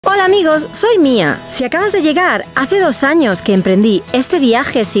Hola amigos, soy Mía. Si acabas de llegar, hace 2 años que emprendí este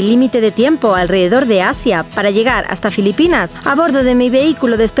viaje sin límite de tiempo alrededor de Asia para llegar hasta Filipinas a bordo de mi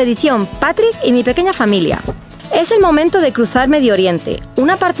vehículo de expedición Patrick y mi pequeña familia. Es el momento de cruzar Medio Oriente,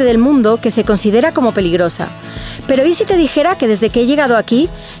 una parte del mundo que se considera como peligrosa. Pero ¿y si te dijera que desde que he llegado aquí,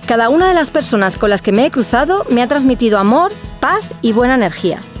 cada una de las personas con las que me he cruzado me ha transmitido amor, paz y buena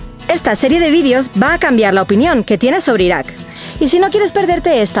energía? Esta serie de vídeos va a cambiar la opinión que tienes sobre Irak. Y si no quieres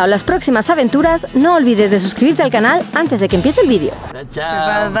perderte esta o las próximas aventuras, no olvides de suscribirte al canal antes de que empiece el vídeo.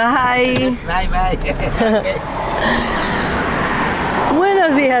 Chao. Bye. Bye, bye.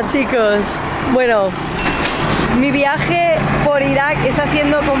 Buenos días, chicos. Bueno, mi viaje por Irak está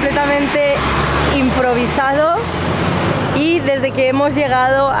siendo completamente improvisado y desde que hemos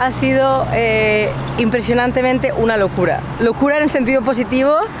llegado ha sido impresionantemente una locura. Locura en el sentido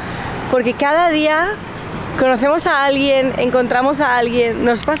positivo, porque cada día conocemos a alguien, encontramos a alguien,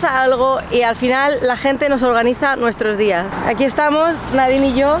 nos pasa algo y al final la gente nos organiza nuestros días. Aquí estamos, Nadine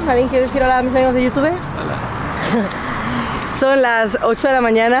y yo. Nadine, ¿quieres decir hola a mis amigos de YouTube? Hola. Son las 8 de la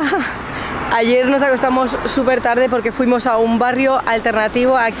mañana. Ayer nos acostamos súper tarde porque fuimos a un barrio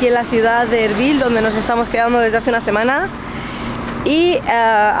alternativo aquí en la ciudad de Erbil, donde nos estamos quedando desde hace una semana. Y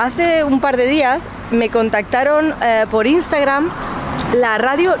hace un par de días me contactaron por Instagram la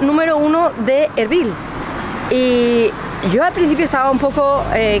radio número 1 de Erbil. Y yo al principio estaba un poco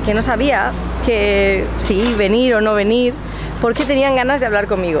que no sabía que si venir o no venir, porque tenían ganas de hablar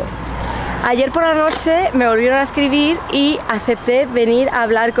conmigo. Ayer por la noche me volvieron a escribir y acepté venir a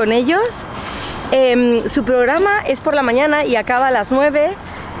hablar con ellos. Su programa es por la mañana y acaba a las 9,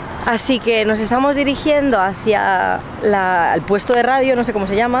 así que nos estamos dirigiendo hacia el puesto de radio, no sé cómo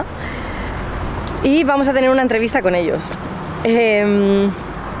se llama, y vamos a tener una entrevista con ellos.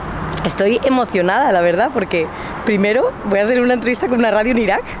 Estoy emocionada, la verdad, porque primero voy a hacer una entrevista con una radio en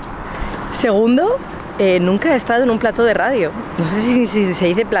Irak. Segundo, nunca he estado en un plató de radio. No sé si se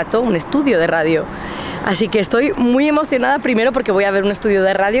dice plató, un estudio de radio. Así que estoy muy emocionada, primero porque voy a ver un estudio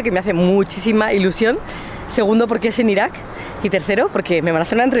de radio que me hace muchísima ilusión. Segundo, porque es en Irak. Y tercero, porque me van a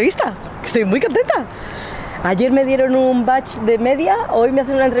hacer una entrevista. Estoy muy contenta. Ayer me dieron un badge de media, hoy me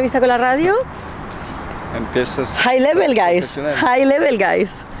hacen una entrevista con la radio. Empiezas. High level, guys. High level, guys.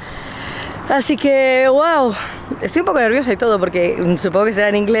 Así que, wow, estoy un poco nerviosa y todo porque supongo que será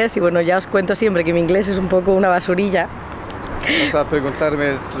en inglés y bueno, ya os cuento siempre que mi inglés es un poco una basurilla. ¿Vas a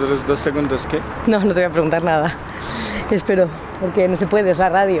preguntarme los 2 segundos qué? No, no te voy a preguntar nada. Espero, porque no se puede, es la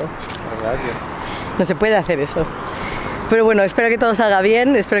radio. La radio. No se puede hacer eso. Pero bueno, espero que todo salga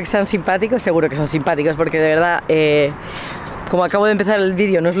bien, espero que sean simpáticos, seguro que son simpáticos porque de verdad, como acabo de empezar el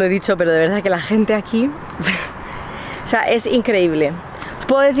vídeo, no os lo he dicho, pero de verdad que la gente aquí, o sea, es increíble.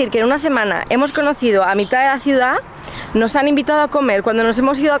 Puedo decir que en una semana hemos conocido a mitad de la ciudad, nos han invitado a comer, cuando nos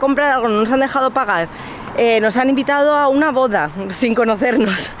hemos ido a comprar algo no nos han dejado pagar, nos han invitado a una boda sin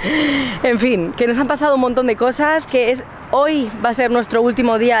conocernos, en fin, que nos han pasado un montón de cosas, que hoy va a ser nuestro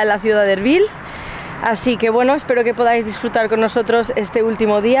último día en la ciudad de Erbil, así que bueno, espero que podáis disfrutar con nosotros este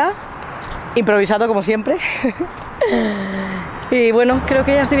último día, improvisado como siempre. Y bueno, creo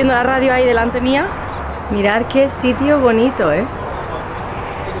que ya estoy viendo la radio ahí delante mía. Mirad qué sitio bonito, ¿eh?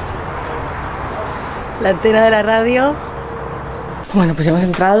 La antena de la radio. Bueno, pues hemos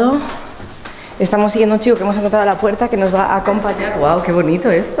entrado. Estamos siguiendo a un chico que hemos encontrado a la puerta que nos va a acompañar. ¡Wow! ¡Qué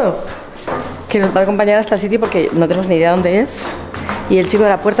bonito esto! Que nos va a acompañar hasta el sitio porque no tenemos ni idea dónde es. Y el chico de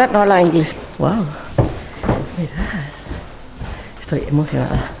la puerta no habla inglés. ¡Wow! Mirad. Estoy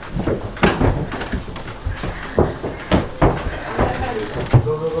emocionada.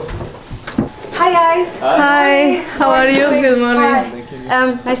 Hi guys. Hi. How are you? Good morning.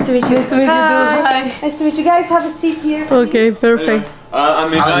 Nice to meet you. Nice to meet you too. Hi. Nice to meet you guys. Have a seat here. Okay, perfect.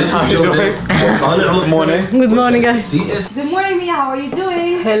 I'm Imaginaos. How you doing? Good morning. Good morning, guys. Good morning, Mia. How are you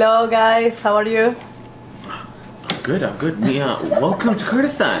doing? Hello, guys. How are you? I'm good. Mia, welcome to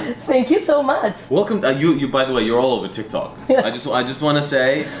Kurdistan. Thank you so much. Welcome. You. By the way, you're all over TikTok. I just want to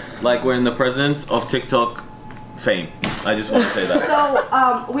say, like, we're in the presence of TikTok fame. I just want to say that.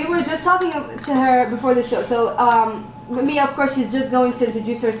 So, we were just talking to her before the show. So, Mia, of course, she's just going to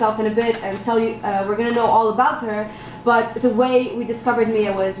introduce herself in a bit and tell you, we're going to know all about her. But the way we discovered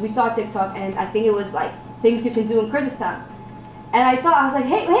Mia was we saw TikTok, and I think it was like things you can do in Kurdistan. And I was like,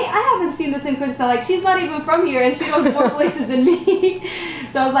 hey, I haven't seen this in Kurdistan. Like, she's not even from here, and she knows more places than me.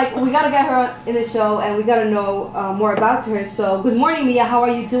 So I was like, we gotta get her in the show, and we gotta know more about her. So, good morning, Mia. How are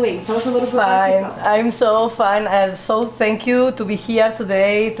you doing? Tell us a little bit about yourself. I'm so fine, and so thank you to be here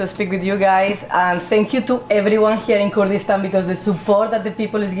today to speak with you guys, and thank you to everyone here in Kurdistan because the support that the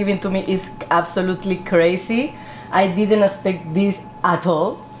people is giving to me is absolutely crazy. I didn't expect this at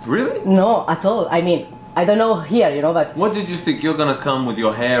all. Really? No, at all. I mean, I don't know here, you know, but... What did you think? You're gonna come with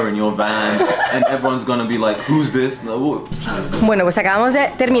your hair and your van and everyone's gonna be like, who's this? No. Bueno, pues acabamos de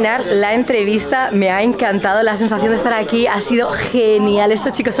terminar la entrevista. Me ha encantado la sensación de estar aquí. Ha sido genial.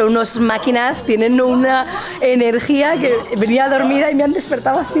 Estos chicos son unos máquinas, tienen una energía que venía dormida y me han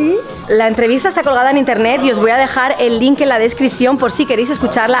despertado así. La entrevista está colgada en internet y os voy a dejar el link en la descripción por si queréis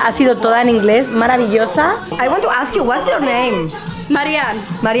escucharla. Ha sido toda en inglés, maravillosa. I want to ask you, what's your name? Marianne.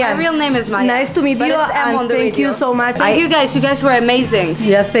 Marianne. My real name is Marianne. Nice to meet you and thank you so much. Thank you guys. You guys were amazing.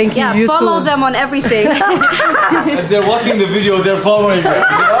 Yeah, thank you. Yeah, You follow too. them on everything. If they're watching the video, they're following me.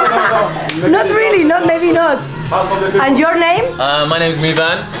 Not really, not maybe not. And your name? My name's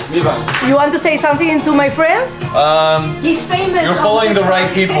Mivan. You want to say something to my friends? He's famous. You're on following the TikTok.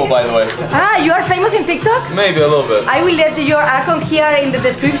 right people, by the way. Ah, you are famous in TikTok? Maybe a little bit. I will let your account here in the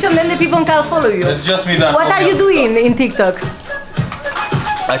description, then the people can follow you. It's just Mivan. What are you doing in TikTok?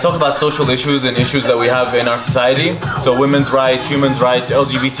 I talk about social issues and issues that we have in our society. So women's rights, human rights,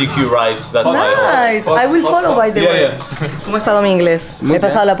 LGBTQ rights. That's my Nice. I will follow by the way. Yeah. ¿Cómo ha estado mi inglés? Muy ¿He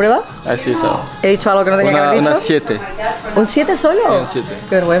pasado bien. la prueba? Así es. ¿He dicho algo que no tenía que haber dicho? Una 7. ¿Un 7 solo? Un 7.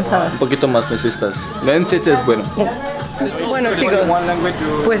 Qué vergüenza. Un poquito más necesitas. Un 7 es bueno. Bueno chicos,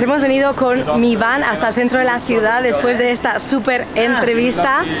 pues hemos venido con mi van hasta el centro de la ciudad después de esta súper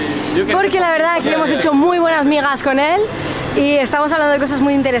entrevista, porque la verdad aquí hemos hecho muy buenas migas con él y estamos hablando de cosas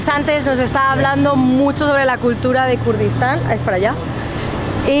muy interesantes. Nos está hablando mucho sobre la cultura de Kurdistán, es para allá,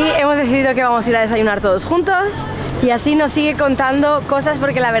 y hemos decidido que vamos a ir a desayunar todos juntos y así nos sigue contando cosas,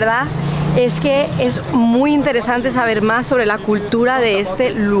 porque la verdad es que es muy interesante saber más sobre la cultura de este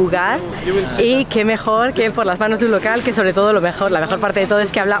lugar, y qué mejor que por las manos de un local, que sobre todo la mejor parte de todo es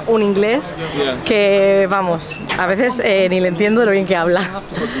que habla un inglés que, vamos, a veces ni le entiendo de lo bien que habla.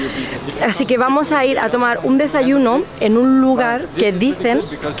 Así que vamos a ir a tomar un desayuno en un lugar que dicen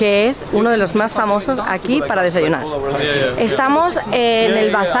que es uno de los más famosos aquí para desayunar. Estamos en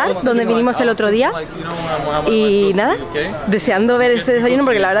el bazar donde vinimos el otro día y nada, deseando ver este desayuno,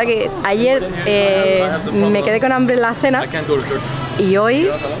 porque la verdad que ayer me quedé con hambre en la cena y hoy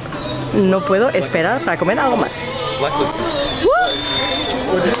no puedo esperar para comer algo más.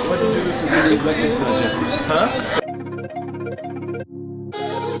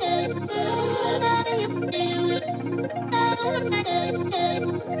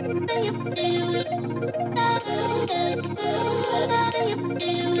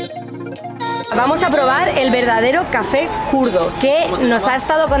 Vamos a probar el verdadero café kurdo que nos ha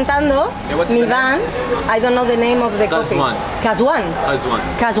estado contando Mivan. I don't know the name of the coffee. Kazwan.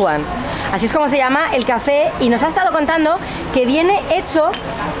 Kazwan. Así es como se llama el café, y nos ha estado contando que viene hecho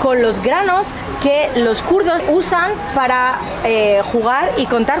con los granos que los kurdos usan para jugar y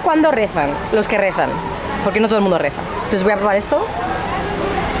contar cuando rezan, los que rezan, porque no todo el mundo reza. Entonces voy a probar esto.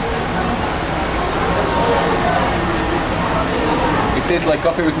 It tastes like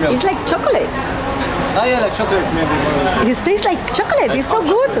coffee with milk. It's like chocolate. Ah, yeah, like chocolate maybe. It tastes like chocolate. It's so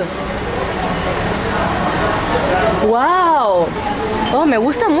good. Wow. Oh, me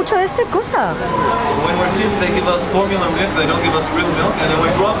gusta mucho esta cosa. When we're kids, they give us formula milk, they don't give us real milk, and then when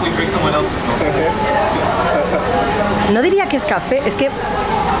we grow up, we drink someone else's milk. No diría que es café, es que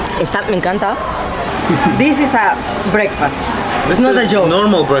esta me encanta. This is a breakfast. It's not a joke.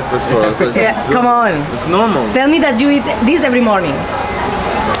 Normal breakfast for us. Yeah, come on. It's normal. Tell me that you eat this every morning.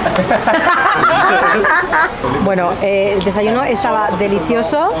 Bueno, el desayuno estaba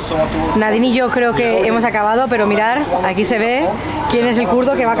delicioso. Nadine y yo creo que hemos acabado, pero mirar, aquí se ve quién es el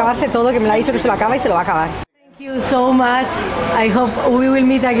kurdo que va a acabarse todo, que me lo ha dicho que se lo acaba y se lo va a acabar. Thank you so much. I hope we will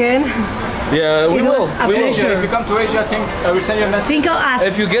meet again. Yeah, we It will. was a We will. pleasure. If you come to Asia, I will send you a message. Think of us.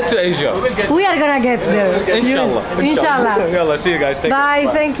 If you get to Asia. We are gonna get there. Inshallah. Inshallah. Yalla, see you guys. Bye,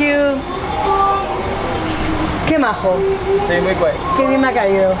 thank you. Qué majo. Sí, muy guay. Qué bien me ha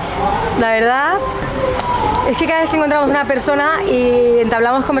caído. La verdad es que cada vez que encontramos una persona y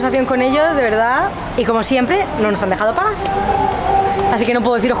entablamos conversación con ellos, de verdad, y como siempre, no nos han dejado pagar. Así que no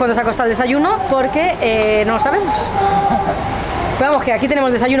puedo deciros cuándo se ha costado el desayuno porque no lo sabemos. Pero vamos, que aquí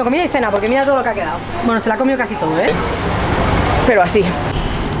tenemos desayuno, comida y cena, porque mira todo lo que ha quedado. Bueno, se la ha comido casi todo, ¿eh? Pero así.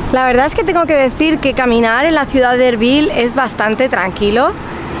 La verdad es que tengo que decir que caminar en la ciudad de Erbil es bastante tranquilo.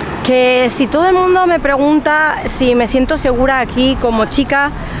 Que si todo el mundo me pregunta si me siento segura aquí como chica,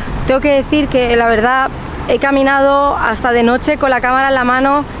 tengo que decir que la verdad he caminado hasta de noche con la cámara en la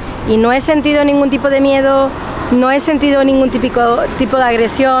mano y no he sentido ningún tipo de miedo, no he sentido ningún tipo de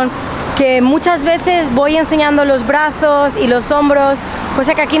agresión, que muchas veces voy enseñando los brazos y los hombros,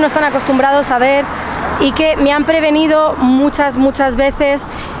 cosa que aquí no están acostumbrados a ver, y que me han prevenido muchas veces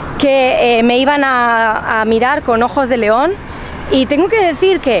que me iban a mirar con ojos de león. Y tengo que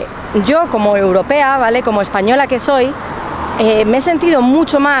decir que yo, como europea, ¿vale?, como española que soy, me he sentido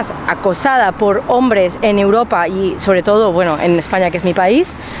mucho más acosada por hombres en Europa y sobre todo, bueno, en España, que es mi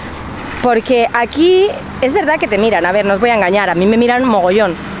país, porque aquí es verdad que te miran, a ver, no os voy a engañar, a mí me miran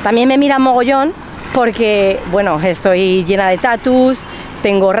mogollón, también me miran mogollón porque, bueno, estoy llena de tatus,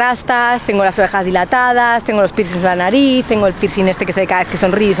 tengo rastas, tengo las orejas dilatadas, tengo los piercings en la nariz, tengo el piercing este que se ve cada vez que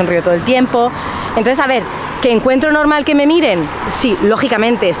sonrío y sonrío todo el tiempo. Entonces, a ver, ¿que encuentro normal que me miren? Sí,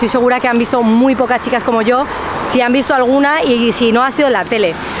 lógicamente, estoy segura que han visto muy pocas chicas como yo, si han visto alguna y si no ha sido en la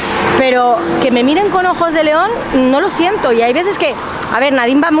tele. Pero que me miren con ojos de león, no lo siento. Y hay veces que, a ver,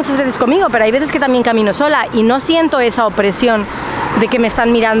 Nadine va muchas veces conmigo, pero hay veces que también camino sola y no siento esa opresión de que me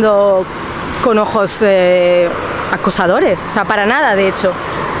están mirando con ojos acosadores, o sea, para nada, de hecho.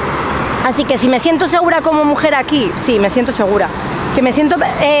 Así que si me siento segura como mujer aquí, sí, me siento segura. Que me siento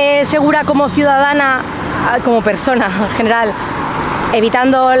segura como ciudadana, como persona en general,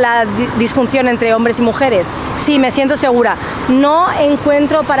 evitando la disfunción entre hombres y mujeres, sí, me siento segura. No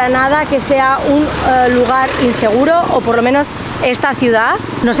encuentro para nada que sea un lugar inseguro, o por lo menos esta ciudad.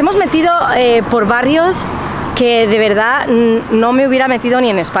 Nos hemos metido por barrios que de verdad no me hubiera metido ni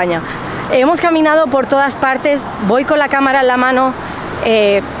en España. Hemos caminado por todas partes, voy con la cámara en la mano.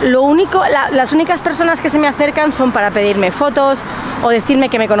 Las únicas personas que se me acercan son para pedirme fotos o decirme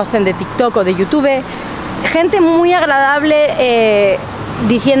que me conocen de TikTok o de YouTube. Gente muy agradable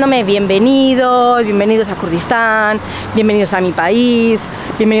diciéndome bienvenidos, bienvenidos a Kurdistán, bienvenidos a mi país,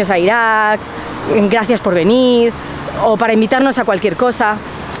 bienvenidos a Irak, gracias por venir, o para invitarnos a cualquier cosa.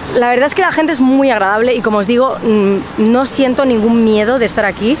 La verdad es que la gente es muy agradable y, como os digo, no siento ningún miedo de estar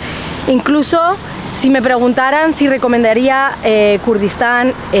aquí. Incluso si me preguntaran si recomendaría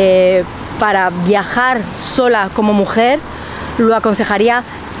Kurdistán para viajar sola como mujer, lo aconsejaría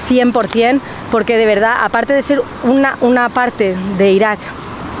 100%, porque de verdad, aparte de ser una parte de Irak,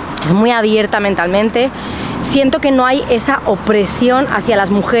 es muy abierta mentalmente. Siento que no hay esa opresión hacia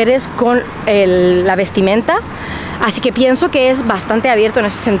las mujeres con la vestimenta, así que pienso que es bastante abierto en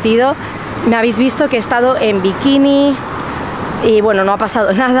ese sentido. Me habéis visto que he estado en bikini y bueno, no ha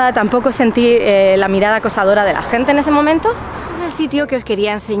pasado nada, tampoco sentí la mirada acosadora de la gente en ese momento. Este es el sitio que os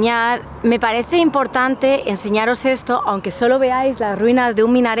quería enseñar. Me parece importante enseñaros esto, aunque solo veáis las ruinas de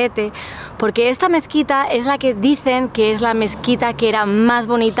un minarete, porque esta mezquita es la que dicen que es la mezquita que era más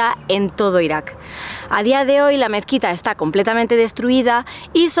bonita en todo Irak. A día de hoy la mezquita está completamente destruida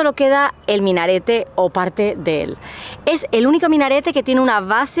y solo queda el minarete o parte de él. Es el único minarete que tiene una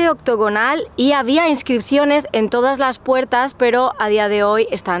base octogonal y había inscripciones en todas las puertas, pero a día de hoy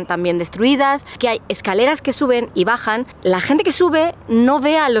están también destruidas, que hay escaleras que suben y bajan. La gente que sube no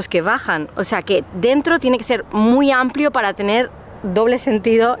ve a los que bajan, o sea que dentro tiene que ser muy amplio para tener doble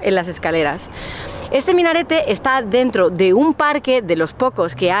sentido en las escaleras. Este minarete está dentro de un parque de los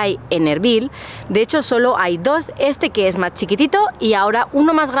pocos que hay en Erbil. De hecho, solo hay dos, este que es más chiquitito y ahora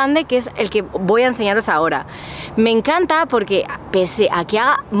uno más grande, que es el que voy a enseñaros ahora. Me encanta porque, pese a que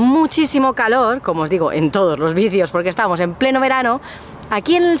haga muchísimo calor, como os digo en todos los vídeos, porque estamos en pleno verano,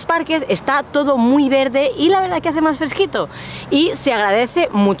 aquí en los parques está todo muy verde y la verdad que hace más fresquito y se agradece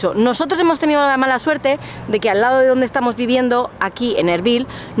mucho. Nosotros hemos tenido la mala suerte de que al lado de donde estamos viviendo, aquí en Erbil,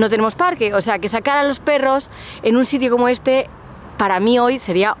 no tenemos parque, o sea que sacar a los perros en un sitio como este para mí hoy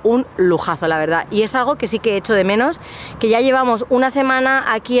sería un lujazo, la verdad. Y es algo que sí que echo de menos, que ya llevamos una semana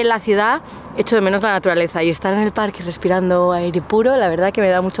aquí en la ciudad, echo de menos la naturaleza y estar en el parque respirando aire puro, la verdad que me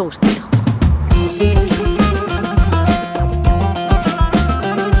da mucho gustito.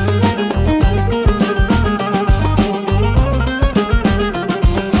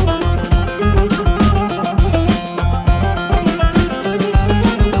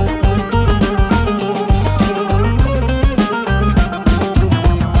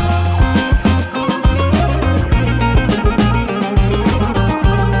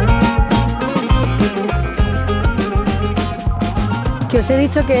 Que os he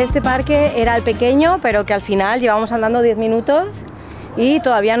dicho que este parque era el pequeño, pero que al final llevamos andando 10 minutos y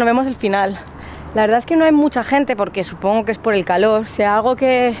todavía no vemos el final. La verdad es que no hay mucha gente porque supongo que es por el calor. Si algo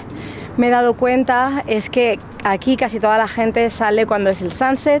que me he dado cuenta es que aquí casi toda la gente sale cuando es el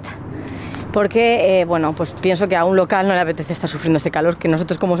sunset, porque bueno, pues pienso que a un local no le apetece estar sufriendo este calor, que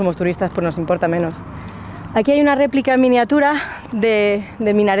nosotros como somos turistas pues nos importa menos. Aquí hay una réplica en miniatura del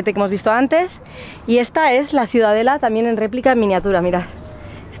minarete que hemos visto antes y esta es la ciudadela también en réplica en miniatura, mirad.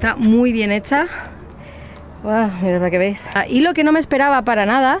 Está muy bien hecha. Wow, mirad para que veáis. Y lo que no me esperaba para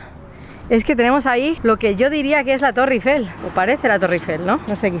nada es que tenemos ahí lo que yo diría que es la Torre Eiffel, o parece la Torre Eiffel, ¿no?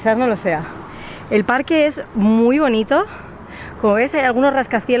 No sé, quizás no lo sea. El parque es muy bonito, Como ves, hay algunos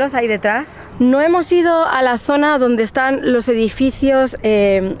rascacielos ahí detrás. No hemos ido a la zona donde están los edificios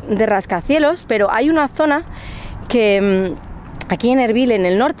de rascacielos, pero hay una zona que aquí en Erbil, en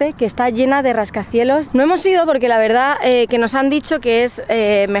el norte, que está llena de rascacielos. No hemos ido porque la verdad que nos han dicho que es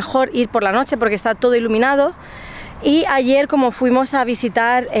mejor ir por la noche porque está todo iluminado. Y ayer, como fuimos a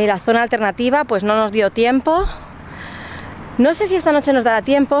visitar la zona alternativa, pues no nos dio tiempo. No sé si esta noche nos dará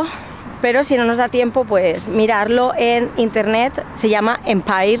tiempo, pero si no nos da tiempo, pues mirarlo en internet. Se llama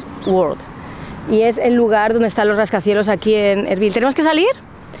Empire World y es el lugar donde están los rascacielos aquí en Erbil. ¿Tenemos que salir?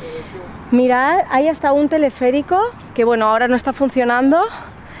 Mirad, hay hasta un teleférico que bueno, ahora no está funcionando,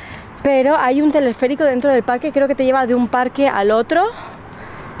 pero hay un teleférico dentro del parque, creo que te lleva de un parque al otro,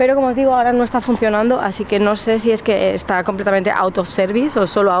 pero como os digo, ahora no está funcionando, así que no sé si es que está completamente out of service o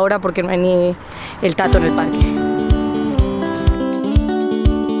solo ahora porque no hay ni el tato en el parque.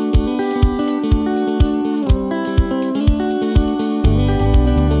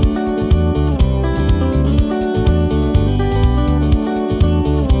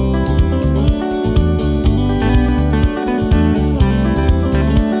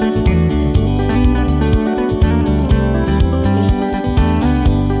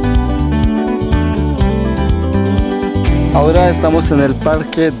 Ahora estamos en el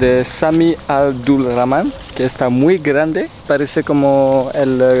parque de Sami Abdulrahman, que está muy grande, parece como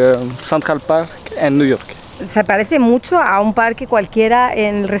el Central Park en New York. Se parece mucho a un parque cualquiera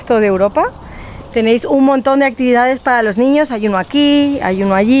en el resto de Europa. Tenéis un montón de actividades para los niños, hay uno aquí, hay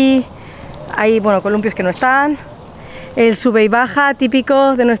uno allí, hay bueno, columpios que no están, el sube y baja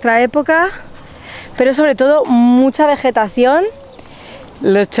típico de nuestra época, pero sobre todo mucha vegetación.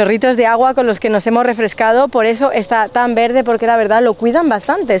 Los chorritos de agua con los que nos hemos refrescado, por eso está tan verde, porque la verdad lo cuidan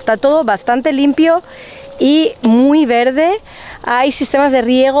bastante, está todo bastante limpio y muy verde. Hay sistemas de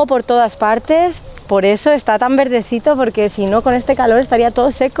riego por todas partes, por eso está tan verdecito, porque si no con este calor estaría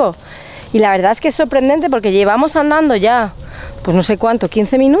todo seco. Y la verdad es que es sorprendente porque llevamos andando ya, pues no sé cuánto,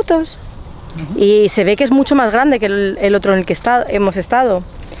 15 minutos y se ve que es mucho más grande que el otro en el que hemos estado.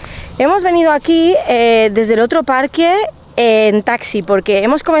 Hemos venido aquí desde el otro parque en taxi porque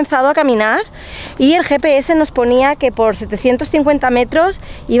hemos comenzado a caminar y el GPS nos ponía que por 750 metros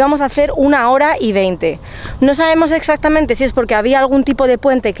íbamos a hacer 1 hora y 20. No sabemos exactamente si es porque había algún tipo de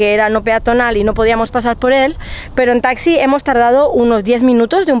puente que era no peatonal y no podíamos pasar por él, pero en taxi hemos tardado unos 10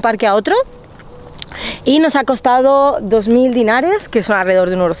 minutos de un parque a otro y nos ha costado 2.000 dinares, que son alrededor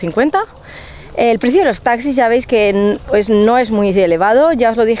de 1,50 €. El precio de los taxis ya veis que pues, no es muy elevado,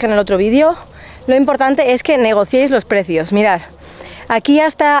 ya os lo dije en el otro vídeo. Lo importante es que negociéis los precios. Mirad, aquí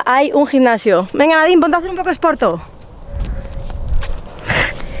hasta hay un gimnasio. Venga, Nadine, ponte a hacer un poco de esporto.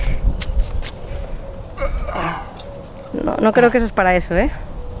 No creo que eso es para eso, ¿eh?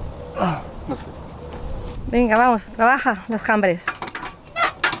 No sé. Venga, vamos, trabaja los jambres.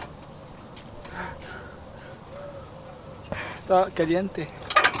 Está caliente.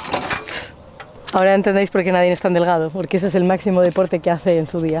 Ahora entendéis por qué Nadine es tan delgado, porque ese es el máximo deporte que hace en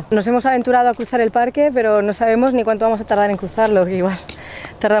su día. Nos hemos aventurado a cruzar el parque, pero no sabemos ni cuánto vamos a tardar en cruzarlo, que igual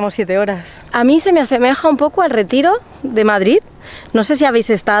tardamos 7 horas. A mí se me asemeja un poco al Retiro de Madrid. No sé si habéis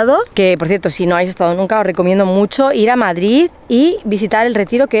estado, que por cierto, si no habéis estado nunca, os recomiendo mucho ir a Madrid y visitar el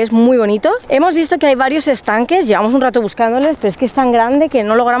Retiro, que es muy bonito. Hemos visto que hay varios estanques, llevamos un rato buscándoles, pero es que es tan grande que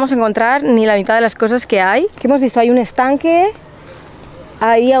no logramos encontrar ni la mitad de las cosas que hay. ¿Qué hemos visto? Hay un estanque.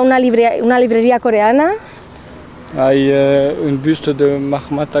 Hay una librería coreana. Hay un busto de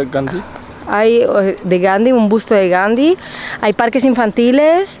Mahatma Gandhi. Hay de Gandhi, un busto de Gandhi. Hay parques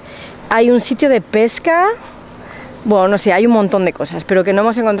infantiles. Hay un sitio de pesca. Bueno, no sé, hay un montón de cosas, pero que no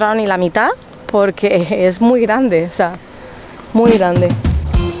hemos encontrado ni la mitad porque es muy grande, o sea, muy grande.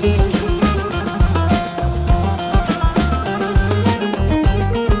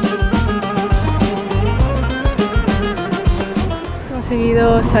 He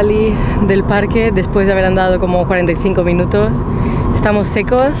conseguido salir del parque después de haber andado como 45 minutos. Estamos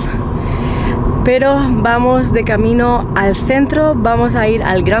secos, pero vamos de camino al centro. Vamos a ir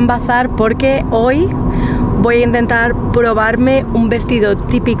al Gran Bazar porque hoy voy a intentar probarme un vestido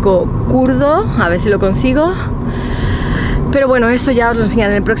típico kurdo, a ver si lo consigo. Pero bueno, eso ya os lo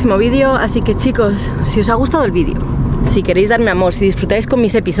enseñaré en el próximo vídeo. Así que chicos, si os ha gustado el vídeo, si queréis darme amor, si disfrutáis con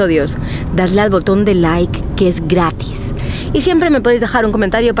mis episodios, dadle al botón de like, que es gratis. Y siempre me podéis dejar un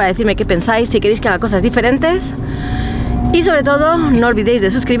comentario para decirme qué pensáis, si queréis que haga cosas diferentes. Y sobre todo, no olvidéis de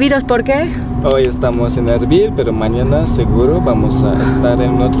suscribiros porque... Hoy estamos en Erbil, pero mañana seguro vamos a estar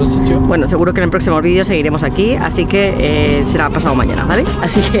en otro sitio. Bueno, seguro que en el próximo vídeo seguiremos aquí, así que será pasado mañana, ¿vale?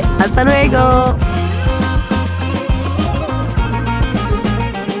 Así que, ¡hasta luego!